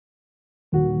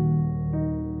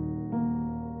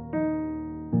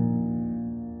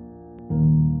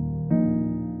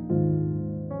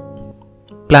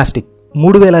Plastic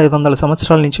 3500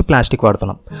 సంవత్సరాల నుంచి plastic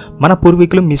వాడుతున్నాం. మన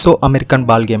పూర్వీకులు మిసో అమెరికన్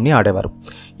బాల్ గేమ్ని ఆడేవారు.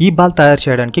 ఈ బాల్ తయారు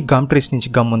చేయడానికి గమ్ ట్రీస్ నుంచి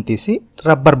గమ్మును తీసి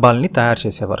రబ్బర్ బాల్ని తయారు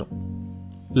చేసేవారు.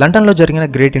 లండన్లో జరిగిన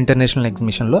గ్రేట్ ఇంటర్నేషనల్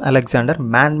ఎగ్జిబిషన్లో అలెగ్జాండర్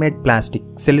మ్యాన్ మేడ్ ప్లాస్టిక్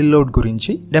సెల్యులోయిడ్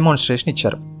గురించి డెమాన్స్ట్రేషన్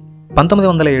ఇచ్చారు.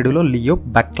 1907లో లియో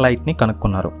బక్లైట్ని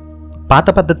కనుక్కున్నారు. పాత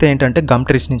పద్ధతి ఏంటంటే గమ్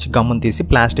ట్రీస్ నుంచి గమ్మును తీసి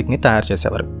ప్లాస్టిక్ని తయారు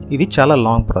చేసేవారు. ఇది చాలా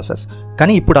లాంగ్ ప్రాసెస్.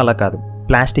 కానీ ఇప్పుడు అలా కాదు.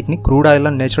 ప్లాస్టిక్ని క్రూడ్ ఆయిల్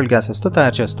అండ్ నేచురల్ గ్యాసెస్తో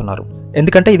తయారు చేస్తున్నారు.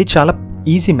 ఎందుకంటే ఇది చాలా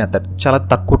ఈజీ మెథడ్. చాలా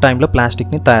తక్కువ టైంలో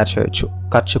ప్లాస్టిక్ని తయారు చేయొచ్చు.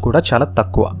 ఖర్చు కూడా చాలా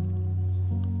తక్కువ.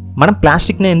 మనం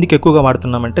ప్లాస్టిక్ని ఎందుకు ఎక్కువగా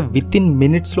వాడుతున్నామంటే వితిన్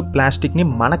మినిట్స్లో ప్లాస్టిక్ని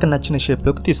మనకు నచ్చిన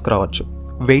షేప్లోకి తీసుకురావచ్చు.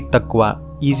 వెయిట్ తక్కువ,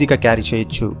 ఈజీగా క్యారీ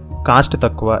చేయొచ్చు, కాస్ట్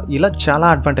తక్కువ, ఇలా చాలా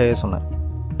అడ్వాంటేజెస్ ఉన్నాయి.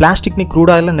 ప్లాస్టిక్ని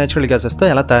క్రూడ్ ఆయిల్ అండ్ నేచురల్ గ్యాసెస్తో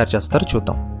ఎలా తయారు చేస్తారో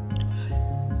చూద్దాం.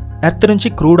 ఎర్త్ నుంచి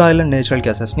క్రూడ్ ఆయిల్ అండ్ నేచురల్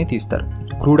గ్యాసెస్ని తీస్తారు.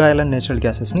 క్రూడ్ ఆయిల్ అండ్ నేచురల్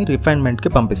గ్యాసెస్ని రిఫైన్మెంట్కి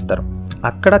పంపిస్తారు.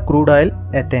 అక్కడ క్రూడ్ ఆయిల్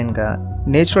ఎథేన్గా,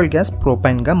 నేచురల్ గ్యాస్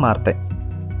ప్రొపైన్గా మారుతాయి.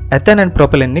 ఎథేన్ అండ్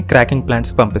ప్రొపెలిన్ని క్రాకింగ్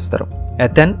ప్లాంట్స్కి పంపిస్తారు.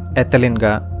 ఎథేన్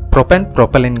ఎథలిన్గా, ప్రొపెన్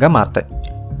ప్రొపెలిన్గా మారుతాయి.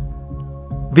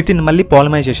 వీటిని మళ్ళీ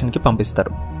పాలిమైజేషన్కి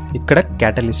పంపిస్తారు. ఇక్కడ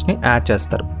క్యాటలిస్ట్ని యాడ్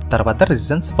చేస్తారు. తర్వాత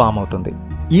రిజన్స్ ఫామ్ అవుతుంది.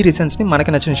 ఈ రిజన్స్ని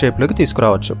మనకి నచ్చిన షేప్లోకి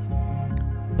తీసుకురావచ్చు.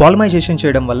 పాలిమైజేషన్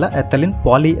చేయడం వల్ల ఎథలిన్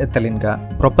పాలీఎథలిన్గా,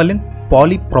 ప్రొపెలిన్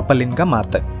పాలీప్రొపెలిన్గా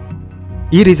మారుతాయి.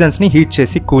 ఈ రీజన్స్ని హీట్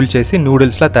చేసి కూల్ చేసి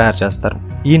నూడిల్స్లా తయారు చేస్తారు.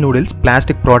 ఈ నూడిల్స్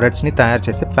ప్లాస్టిక్ ప్రోడక్ట్స్ని తయారు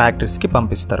చేసే ఫ్యాక్టరీస్కి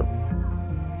పంపిస్తారు.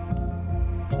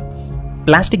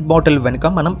 ప్లాస్టిక్ బాటిల్ వెనుక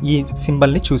మనం ఈ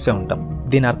సింబల్ని చూసే ఉంటాం.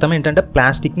 దీని అర్థం ఏంటంటే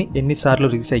ప్లాస్టిక్ని ఎన్నిసార్లు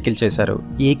రీసైకిల్ చేశారు,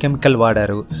 ఏ కెమికల్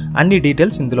వాడారు, అన్ని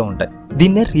డీటెయిల్స్ ఇందులో ఉంటాయి.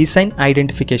 దీన్నే రీసైన్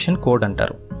ఐడెంటిఫికేషన్ కోడ్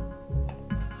అంటారు.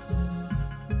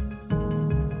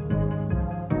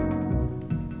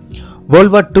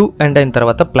 వరల్డ్ వార్ II ఎండ్ అయిన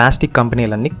తర్వాత ప్లాస్టిక్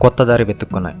కంపెనీలన్నీ కొత్త దారి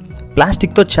వెతుక్కున్నాయి.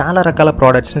 ప్లాస్టిక్తో చాలా రకాల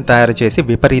ప్రోడక్ట్స్ని తయారు చేసి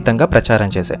విపరీతంగా ప్రచారం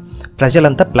చేశాయి.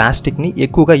 ప్రజలంతా ప్లాస్టిక్ని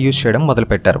ఎక్కువగా యూజ్ చేయడం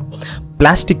మొదలుపెట్టారు.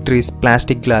 Plastic trees,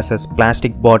 plastic glasses,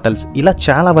 plastic bottles, ఇలా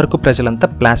చాలా వరకు ప్రజలంతా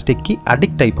ప్లాస్టిక్కి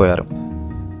అడిక్ట్ అయిపోయారు.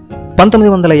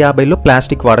 1950లో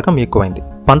ప్లాస్టిక్ వాడకం ఎక్కువైంది.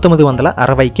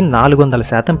 1960కి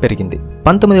 400% పెరిగింది.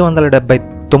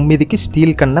 1979కి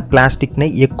స్టీల్ కన్నా ప్లాస్టిక్నే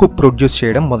ఎక్కువ ప్రొడ్యూస్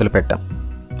చేయడం మొదలుపెట్టాం.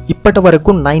 ఇప్పటి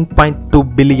వరకు 9.2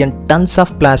 బిలియన్ టన్స్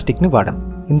ఆఫ్ ప్లాస్టిక్ని వాడాం.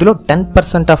 ఇందులో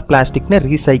 10% ఆఫ్ ప్లాస్టిక్ని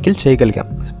రీసైకిల్ చేయగలిగాం.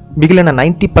 మిగిలిన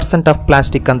 90% ఆఫ్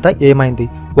ప్లాస్టిక్ అంతా ఏమైంది?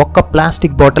 ఒక్క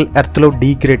ప్లాస్టిక్ బాటిల్ ఎర్త్లో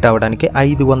డీగ్రేడ్ అవ్వడానికి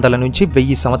 500 నుంచి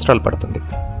 1000 సంవత్సరాలు పడుతుంది.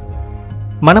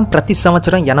 మనం ప్రతి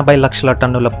సంవత్సరం 80 లక్షల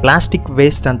టన్నుల ప్లాస్టిక్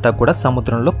వేస్ట్ అంతా కూడా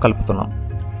సముద్రంలో కలుపుతున్నాం.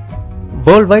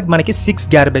 వరల్డ్ వైడ్ మనకి 6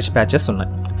 గ్యార్బేజ్ ప్యాచెస్ ఉన్నాయి.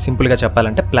 సింపుల్గా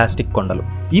చెప్పాలంటే ప్లాస్టిక్ కొండలు.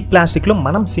 ఈ ప్లాస్టిక్లో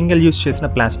మనం సింగిల్ యూజ్ చేసిన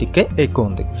ప్లాస్టిక్కే ఎక్కువ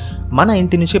ఉంది. మన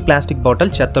ఇంటి నుంచి ప్లాస్టిక్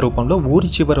బాటిల్ చెత్త రూపంలో ఊరి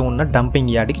చివర ఉన్న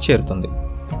డంపింగ్ యార్డ్కి చేరుతుంది.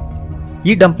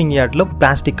 ఈ డంపింగ్ యార్డ్లో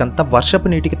ప్లాస్టిక్ అంతా వర్షపు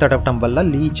నీటికి తడవటం వల్ల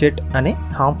లీచేట్ అనే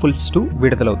హార్మ్ఫుల్స్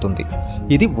విడుదలవుతుంది.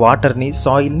 ఇది వాటర్ని,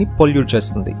 సాయిల్ని పొల్యూట్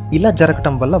చేస్తుంది. ఇలా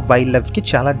జరగటం వల్ల వైల్డ్ లైఫ్కి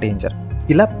చాలా డేంజర్.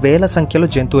 ఇలా వేల సంఖ్యలో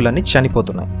జంతువులన్నీ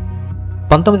చనిపోతున్నాయి.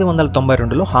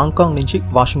 1992లో హాంకాంగ్ నుంచి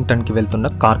వాషింగ్టన్కి వెళ్తున్న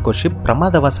కార్గో షిప్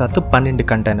ప్రమాదవశాత్తు 12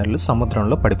 కంటైనర్లు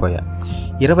సముద్రంలో పడిపోయాయి.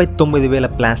 29,000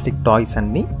 ప్లాస్టిక్ టాయ్స్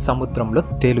అన్ని సముద్రంలో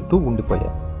తేలుతూ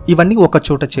ఉండిపోయాయి. ఇవన్నీ ఒక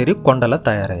చోట చేరి కొండలా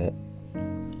తయారయ్యాయి.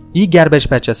 ఈ గ్యార్బేజ్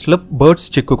ప్యాచెస్లో బర్డ్స్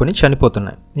చిక్కుకొని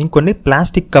చనిపోతున్నాయి. ఇంకొన్ని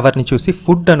ప్లాస్టిక్ కవర్ని చూసి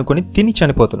ఫుడ్ అనుకుని తిని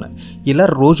చనిపోతున్నాయి. ఇలా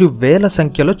రోజు వేల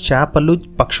సంఖ్యలో చేపలు,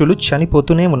 పక్షులు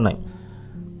చనిపోతూనే ఉన్నాయి.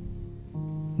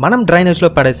 మనం డ్రైనేజ్లో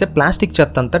పడేసే ప్లాస్టిక్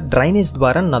చెత్త అంతా డ్రైనేజ్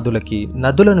ద్వారా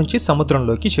నదుల నుంచి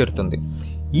సముద్రంలోకి చేరుతుంది.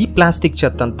 ఈ ప్లాస్టిక్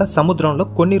చెత్త అంతా సముద్రంలో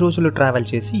కొన్ని రోజులు ట్రావెల్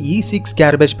చేసి ఈ 6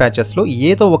 గ్యార్బేజ్ ప్యాచెస్లో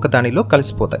ఏదో ఒక దానిలో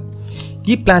కలిసిపోతాయి.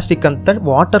 ఈ ప్లాస్టిక్ అంతా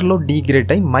వాటర్లో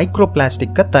డీగ్రేడ్ అయి మైక్రో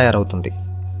ప్లాస్టిక్గా తయారవుతుంది.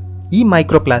 ఈ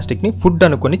మైక్రో ప్లాస్టిక్ని ఫుడ్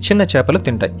అనుకుని చిన్న చేపలు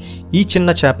తింటాయి. ఈ చిన్న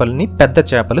చేపలని పెద్ద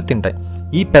చేపలు తింటాయి.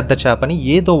 ఈ పెద్ద చేపని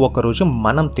ఏదో ఒక రోజు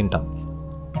మనం తింటాం.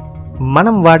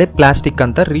 మనం వాడే ప్లాస్టిక్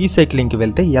అంతా రీసైక్లింగ్కి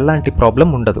వెళ్తే ఎలాంటి ప్రాబ్లం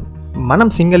ఉండదు. మనం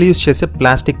సింగిల్ యూజ్ చేసే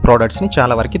ప్లాస్టిక్ ప్రోడక్ట్స్ని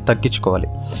చాలా వరకు తగ్గించుకోవాలి.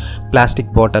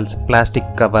 Plastic bottles, plastic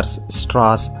covers,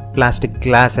 straws, plastic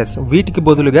glasses, వీటికి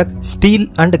బదులుగా steel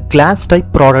and glass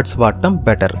type products వాడటం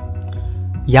బెటర్.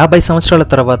 50 సంవత్సరాల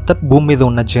తర్వాత భూమి మీద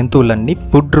ఉన్న జంతువులన్నీ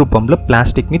ఫుడ్ రూపంలో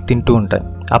ప్లాస్టిక్ని తింటూ ఉంటాయి.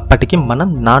 అప్పటికి మనం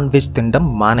నాన్ వెజ్ తినడం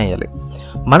మానేయాలి.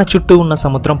 మన చుట్టూ ఉన్న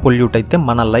సముద్రం పొల్యూట్ అయితే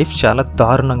మన లైఫ్ చాలా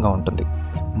దారుణంగా ఉంటుంది.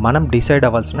 మనం డిసైడ్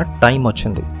అవ్వాల్సిన టైం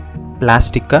వచ్చింది.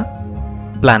 ప్లాస్టిక్కా,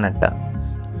 ప్లానెట్టా?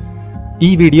 ఈ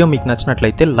వీడియో మీకు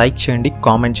నచ్చినట్లయితే లైక్ చేయండి,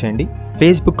 కామెంట్ చేయండి.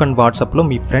 ఫేస్బుక్ అండ్ వాట్సాప్లో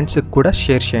మీ ఫ్రెండ్స్కి కూడా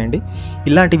షేర్ చేయండి.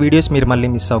 ఇలాంటి వీడియోస్ మీరు మళ్ళీ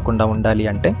మిస్ అవ్వకుండా ఉండాలి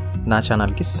అంటే నా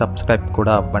ఛానల్కి సబ్స్క్రైబ్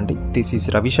కూడా అవ్వండి. This is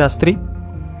Ravi Shastri.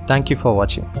 Thank you for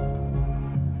watching.